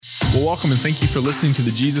Well, welcome and thank you for listening to the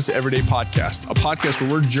Jesus Everyday Podcast, a podcast where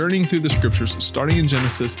we're journeying through the scriptures, starting in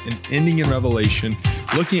Genesis and ending in Revelation,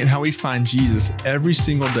 looking at how we find Jesus every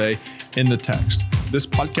single day in the text. This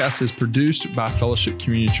podcast is produced by Fellowship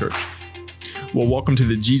Community Church. Well, welcome to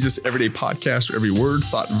the Jesus Everyday Podcast, where every word,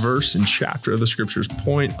 thought, verse, and chapter of the scriptures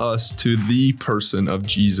point us to the person of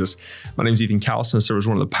Jesus. My name is Ethan Callison. I serve as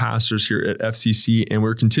one of the pastors here at FCC, and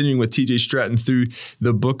we're continuing with TJ Stratton through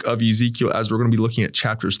the book of Ezekiel as we're going to be looking at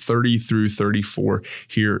chapters 30 through 34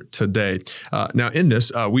 here today. Now, in this,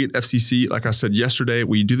 we at FCC, like I said yesterday,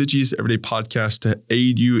 we do the Jesus Everyday Podcast to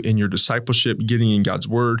aid you in your discipleship, getting in God's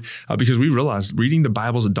Word, because we realize reading the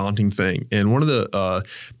Bible is a daunting thing. And one of the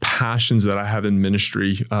passions that I have in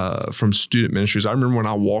ministry from student ministries. I remember when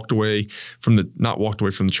I not walked away from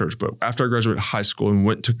the church, but after I graduated high school and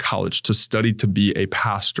went to college to study to be a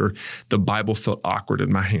pastor, the Bible felt awkward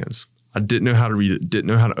in my hands. I didn't know how to read it, didn't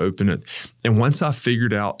know how to open it. And once I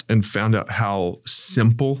figured out and found out how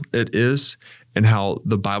simple it is and how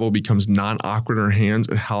the Bible becomes non-awkward in our hands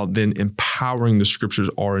and how then empowering the scriptures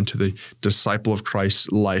are into the disciple of Christ's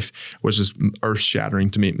life was just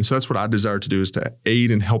earth-shattering to me. And so that's what I desire to do, is to aid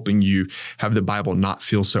in helping you have the Bible not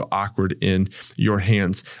feel so awkward in your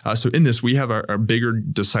hands. So in this, we have our bigger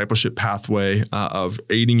discipleship pathway of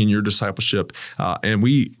aiding in your discipleship. And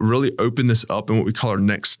we really open this up in what we call our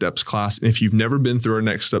Next Steps class. And if you've never been through our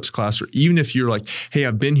Next Steps class, or even if you're like, hey,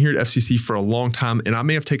 I've been here at FCC for a long time, and I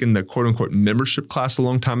may have taken the quote-unquote membership class a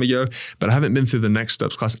long time ago, but I haven't been through the Next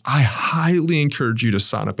Steps class, I highly encourage you to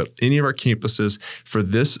sign up at any of our campuses for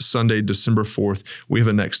this Sunday, December 4th. We have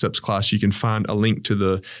a Next Steps class. You can find a link to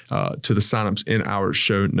the signups in our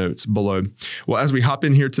show notes below. Well, as we hop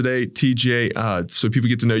in here today, TJ, so people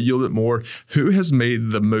get to know you a little bit more, who has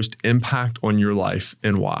made the most impact on your life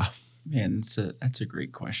and why? Man, that's a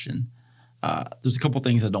great question. There's a couple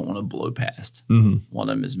things I don't want to blow past. Mm-hmm. One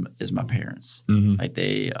of them is my parents. Mm-hmm. Like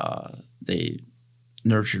they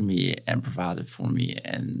nurtured me and provided for me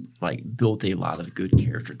and like built a lot of good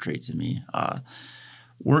character traits in me.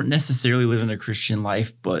 Weren't necessarily living a Christian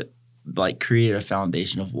life, but like created a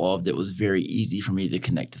foundation of love that was very easy for me to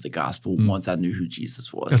connect to the gospel once I knew who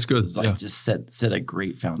Jesus was. That's good. It was like just set a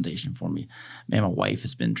great foundation for me. Man, my wife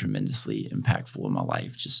has been tremendously impactful in my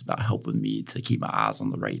life, just about helping me to keep my eyes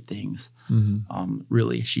on the right things. Mm-hmm.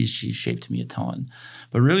 Really, she's shaped me a ton.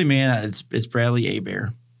 But really, man, it's Bradley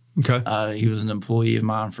Abear. Okay. He was an employee of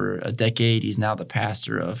mine for a decade. He's now the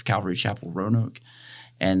pastor of Calvary Chapel, Roanoke.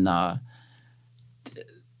 And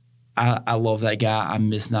I love that guy. I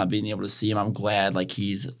miss not being able to see him. I'm glad like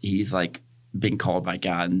he's like been called by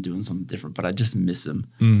God and doing something different, but I just miss him.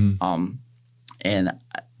 Mm-hmm. And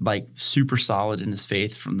like super solid in his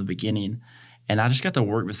faith from the beginning. And I just got to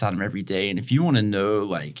work beside him every day. And if you want to know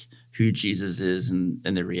like who Jesus is and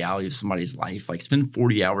the reality of somebody's life, like spend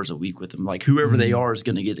 40 hours a week with them. Like whoever they are is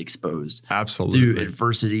going to get exposed. Absolutely. Through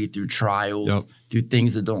adversity, through trials, through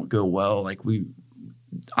things that don't go well. Like we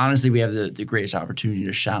have the greatest opportunity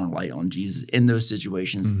to shine a light on Jesus in those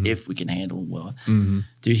situations if we can handle them well. Mm-hmm.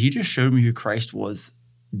 Dude, he just showed me who Christ was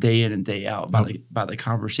day in and day out by the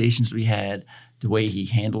conversations we had, the way he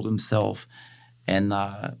handled himself. And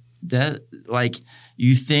that like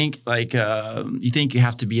you think you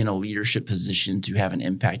have to be in a leadership position to have an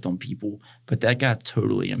impact on people, but that guy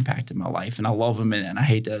totally impacted my life, and I love him, and I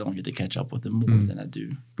hate that I don't get to catch up with him more than I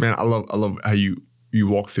do. Man, I love how you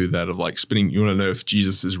walk through that of like you want to know if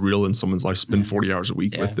Jesus is real in someone's life, spend 40 hours a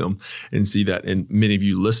week with them and see that. And many of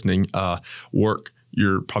you listening,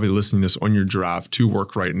 you're probably listening to this on your drive to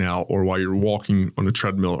work right now, or while you're walking on a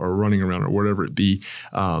treadmill or running around or whatever it be,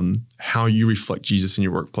 how you reflect Jesus in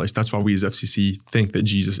your workplace. That's why we as FCC think that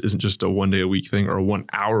Jesus isn't just a 1 day a week thing or a 1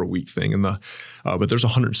 hour a week thing. But there's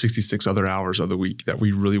 166 other hours of the week that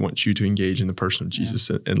we really want you to engage in the person of Jesus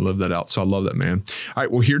and live that out. So I love that, man. All right.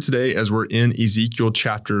 Well, here today, as we're in Ezekiel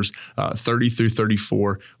chapters 30 through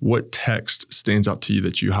 34, what text stands out to you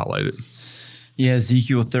that you highlighted? Yeah,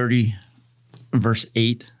 Ezekiel 30. Verse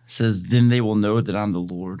 8 says, "Then they will know that I'm the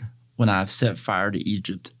Lord when I have set fire to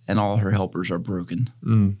Egypt and all her helpers are broken."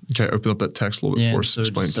 Okay, open up that text a little bit for us. So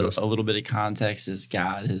explain to us. A little bit of context is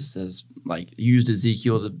God has like used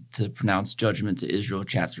Ezekiel to pronounce judgment to Israel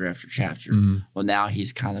chapter after chapter. Well, now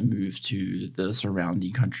he's kind of moved to the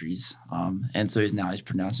surrounding countries. And so he's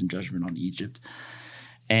pronouncing judgment on Egypt.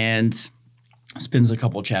 And spends a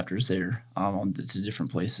couple chapters there to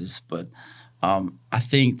different places. But I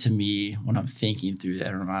think to me, when I'm thinking through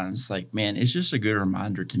that reminder, it's like, man, it's just a good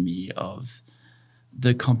reminder to me of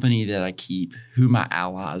the company that I keep, who my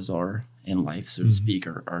allies are in life, so to speak,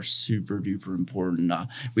 are super duper important.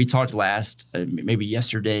 We talked maybe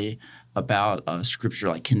yesterday, about scripture,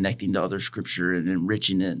 like connecting to other scripture and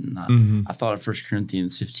enriching it. And I thought of 1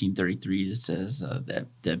 Corinthians 15:33, it says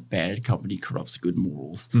that bad company corrupts good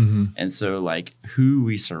morals. And so like who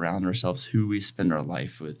we surround ourselves, who we spend our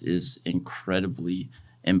life with is incredibly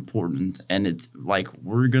important. And it's like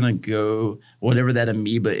we're going to go, whatever that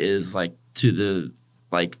amoeba is, like to the,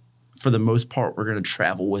 like for the most part, we're going to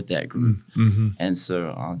travel with that group. And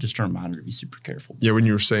so just a reminder to be super careful. Yeah, when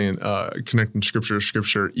you were saying connecting scripture to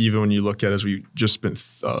scripture, even when you look at, as we just spent,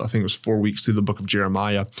 I think it was 4 weeks through the book of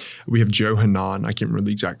Jeremiah, we have Johanan. I can't remember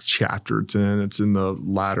the exact chapter it's in. It's in the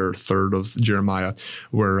latter third of Jeremiah,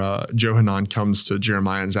 where Johanan comes to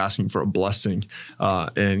Jeremiah and is asking for a blessing,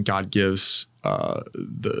 and God gives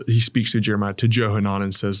he speaks to Jeremiah, to Johanan,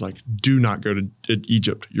 and says, like, do not go to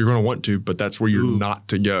Egypt. You're going to want to, but that's where you're not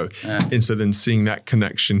to go. And so then seeing that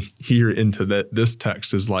connection here into this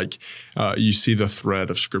text is like, you see the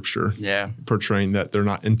thread of scripture portraying that they're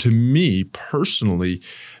not. And to me personally,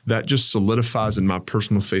 that just solidifies in my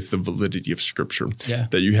personal faith the validity of scripture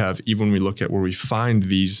that you have. Even when we look at where we find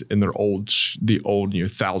these in the old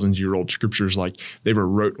 1,000-year-old scriptures, like they were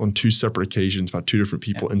wrote on 2 separate occasions by 2 different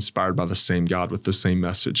people, inspired by the same God with the same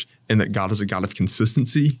message, and that God is a God of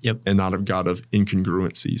consistency and not a God of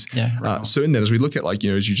incongruencies. So in that, as we look at, like,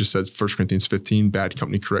 as you just said, 1 Corinthians 15, bad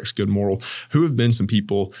company corrects good moral, who have been some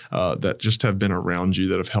people that just have been around you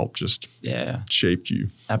that have helped just shaped you?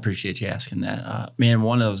 I appreciate you asking that. Man,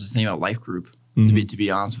 one of those was thinking about life group, to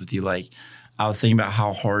be honest with you. Like, I was thinking about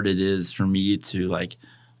how hard it is for me to like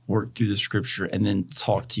work through the scripture and then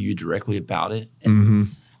talk to you directly about it. And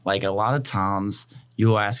like a lot of times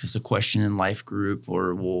you'll ask us a question in life group,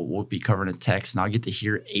 or we'll be covering a text, and I'll get to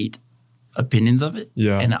hear 8 opinions of it.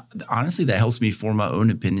 And honestly, that helps me form my own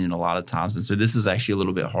opinion a lot of times. And so this is actually a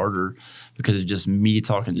little bit harder because it's just me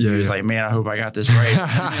talking to you. It's like, man, I hope I got this right.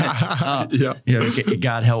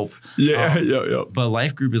 God help. But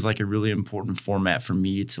life group is like a really important format for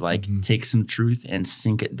me to like take some truth and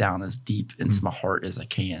sink it down as deep into my heart as I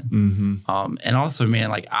can. And also, man,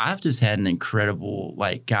 like I've just had an incredible,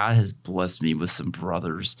 like God has blessed me with some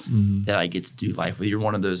brothers that I get to do life with. You're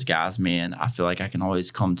one of those guys, man. I feel like I can always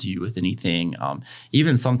come to you with anything.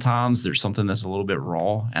 Even sometimes there's something that's a little bit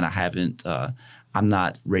raw and I'm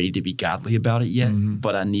not ready to be godly about it yet,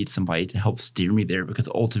 but I need somebody to help steer me there, because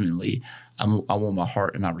ultimately I want my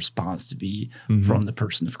heart and my response to be from the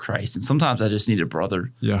person of Christ. And sometimes I just need a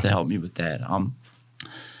brother to help me with that.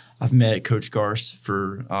 I've met Coach Garst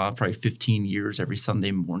for probably 15 years every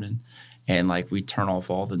Sunday morning. And like we turn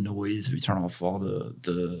off all the noise, we turn off all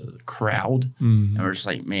the crowd, and we're just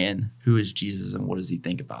like, man, who is Jesus and what does he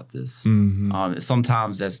think about this?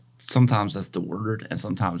 Sometimes that's the word, and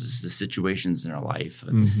sometimes it's the situations in our life,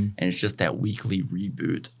 and it's just that weekly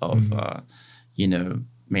reboot of,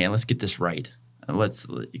 man, let's get this right.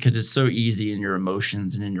 Because it's so easy in your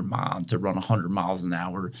emotions and in your mind to run 100 miles an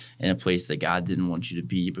hour in a place that God didn't want you to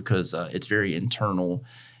be, because it's very internal.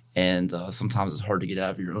 And sometimes it's hard to get out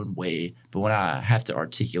of your own way. But when I have to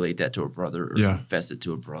articulate that to a brother or confess it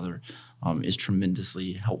to a brother, is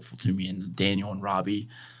tremendously helpful to me. And Daniel and Robbie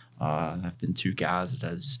have been 2 guys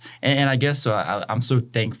that and I guess so I'm so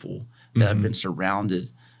thankful that I've been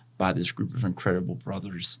surrounded by this group of incredible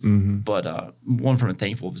brothers. But one from a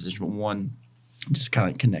thankful position, but one just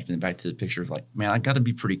kind of connecting back to the picture of like, man, I got to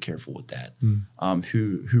be pretty careful with that.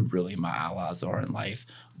 Who really my allies are in life.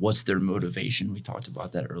 What's their motivation? We talked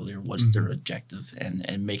about that earlier. What's their objective?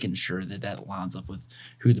 And making sure that lines up with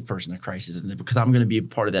who the person of Christ is. Because I'm going to be a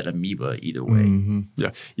part of that amoeba either way.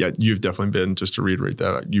 Yeah, you've definitely been, just to reiterate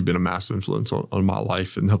that, you've been a massive influence on my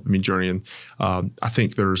life and helping me journey. And I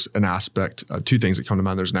think there's an aspect, 2 things that come to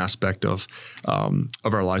mind. There's an aspect of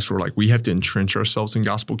our lives where like we have to entrench ourselves in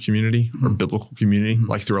gospel community or biblical community,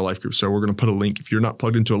 like through our life group. So we're going to put a link. If you're not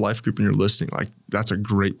plugged into a life group and you're listening, like that's a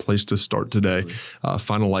great place to start today.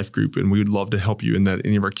 Find a life group, and we would love to help you in that,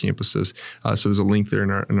 any of our campuses. So there's a link there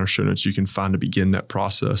in our show notes you can find to begin that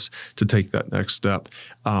process to take that next step.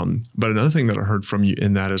 But another thing that I heard from you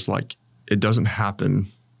in that is like, it doesn't happen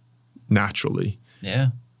naturally.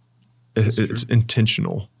 It's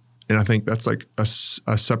intentional. And I think that's like a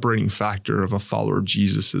separating factor of a follower of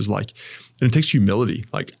Jesus is like, and it takes humility.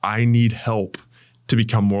 Like I need help to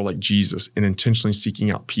become more like Jesus and intentionally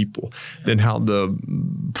seeking out people. Then how the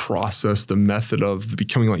process, the method of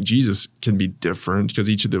becoming like Jesus can be different, because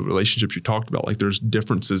each of the relationships you talked about, like there's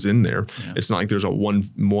differences in there. It's not like there's a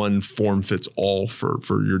one form fits all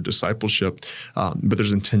for your discipleship, but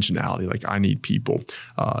there's intentionality. Like I need people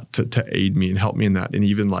to aid me and help me in that. And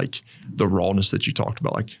even like the rawness that you talked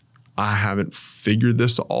about, like I haven't figured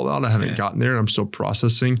this all out. I haven't gotten there. I'm still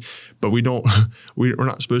processing, but we're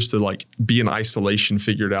not supposed to like be in isolation,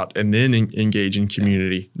 figure it out, and then engage in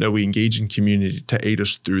community. No, we engage in community to aid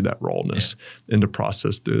us through that rawness and to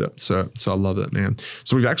process through that. So I love that, man.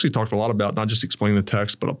 So we've actually talked a lot about not just explaining the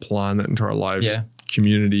text, but applying that into our lives. Yeah.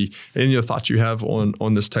 Community. Any thoughts you have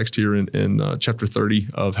on this text here in chapter 30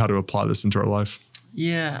 of how to apply this into our life?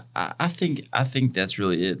 Yeah, I think that's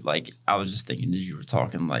really it. Like, I was just thinking as you were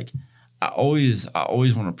talking, like, I always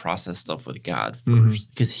want to process stuff with God first,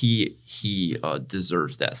 because he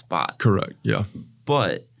deserves that spot. Correct. Yeah.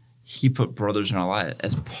 But he put brothers in our life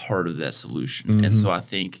as part of that solution. And so I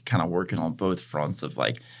think kind of working on both fronts of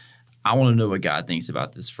like, I want to know what God thinks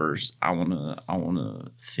about this first. I want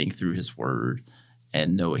to think through his word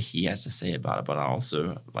and know what he has to say about it. But I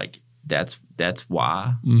also like, that's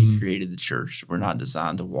why he created the church. We're not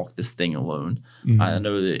designed to walk this thing alone. I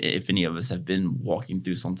know that if any of us have been walking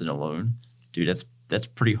through something alone, dude, that's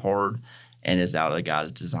pretty hard and is out of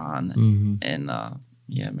God's design. And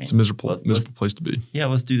yeah, man, it's a miserable place to be. Yeah,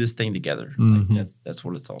 let's do this thing together. Like, that's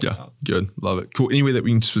what it's all about. Good, love it, cool. Any way that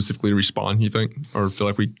we can specifically respond, you think, or feel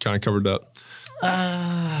like we kind of covered that?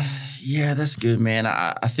 Yeah, that's good, man.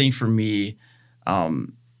 I think for me,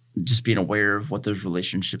 just being aware of what those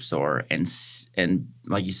relationships are, and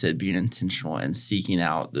like you said, being intentional and seeking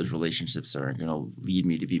out those relationships that are going to lead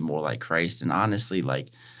me to be more like Christ. And honestly, like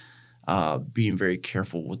being very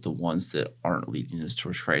careful with the ones that aren't leading us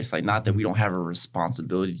towards Christ. Like, not that we don't have a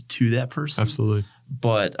responsibility to that person, absolutely,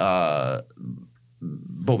 but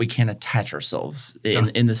we can't attach ourselves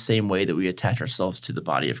in the same way that we attach ourselves to the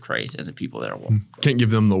body of Christ and the people that are walking. Can't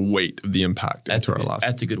give them the weight of the impact into our life.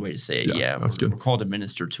 That's a good way to say it. Yeah, that's good. We're called to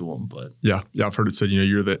minister to them, but yeah, I've heard it said,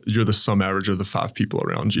 you're the sum average of the 5 people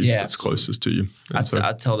around you that's closest to you.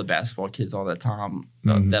 I tell the basketball kids all that time,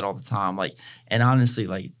 that all the time. Like, and honestly,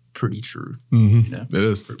 like, pretty true. It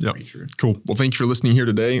is. Pretty true. Cool. Well, thank you for listening here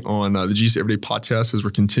today on the Jesus Everyday Podcast as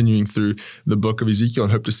we're continuing through the book of Ezekiel,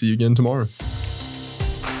 and hope to see you again tomorrow.